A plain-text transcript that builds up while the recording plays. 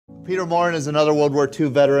Peter Maurin is another World War II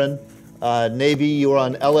veteran. Navy, you were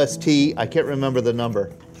on LST. I can't remember the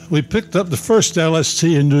number. We picked up the first LST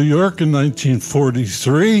in New York in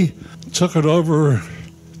 1943, took it over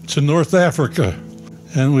to North Africa,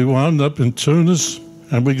 and we wound up in Tunis,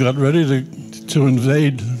 and we got ready to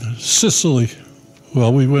invade Sicily.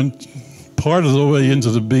 Well, we went part of the way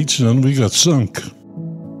into the beach, and then we got sunk.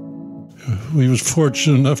 We was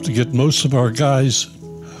fortunate enough to get most of our guys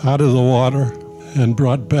out of the water and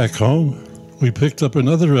brought back home. We picked up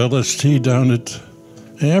another LST down at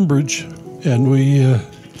Ambridge, and we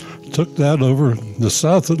took that over the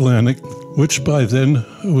South Atlantic, which by then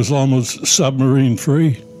was almost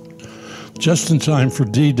submarine-free, just in time for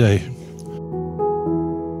D-Day.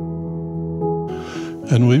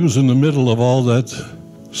 And we was in the middle of all that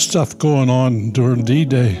stuff going on during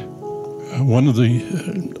D-Day. One of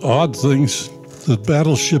the odd things, the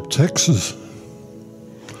battleship Texas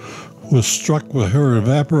was struck with her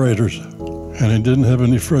evaporators, and it didn't have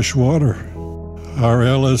any fresh water. Our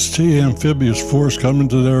LST amphibious force coming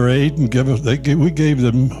to their aid and we gave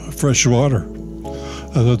them fresh water.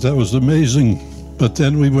 I thought that was amazing. But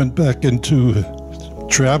then we went back into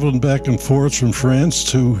traveling back and forth from France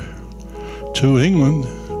to England,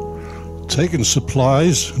 taking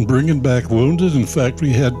supplies and bringing back wounded. In fact,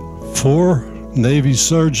 we had 4 Navy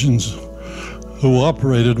surgeons who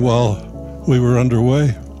operated while we were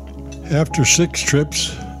underway. After 6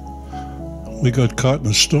 trips, we got caught in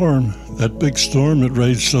a storm. That big storm that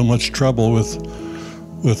raised so much trouble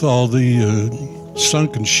with all the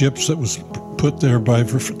sunken ships that was put there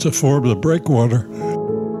to form the breakwater.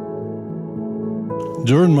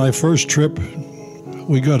 During my first trip,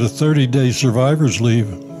 we got a 30-day survivor's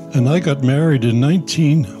leave, and I got married in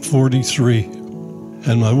 1943,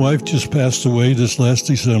 and my wife just passed away this last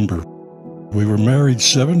December. We were married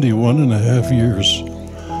 71 and a half years.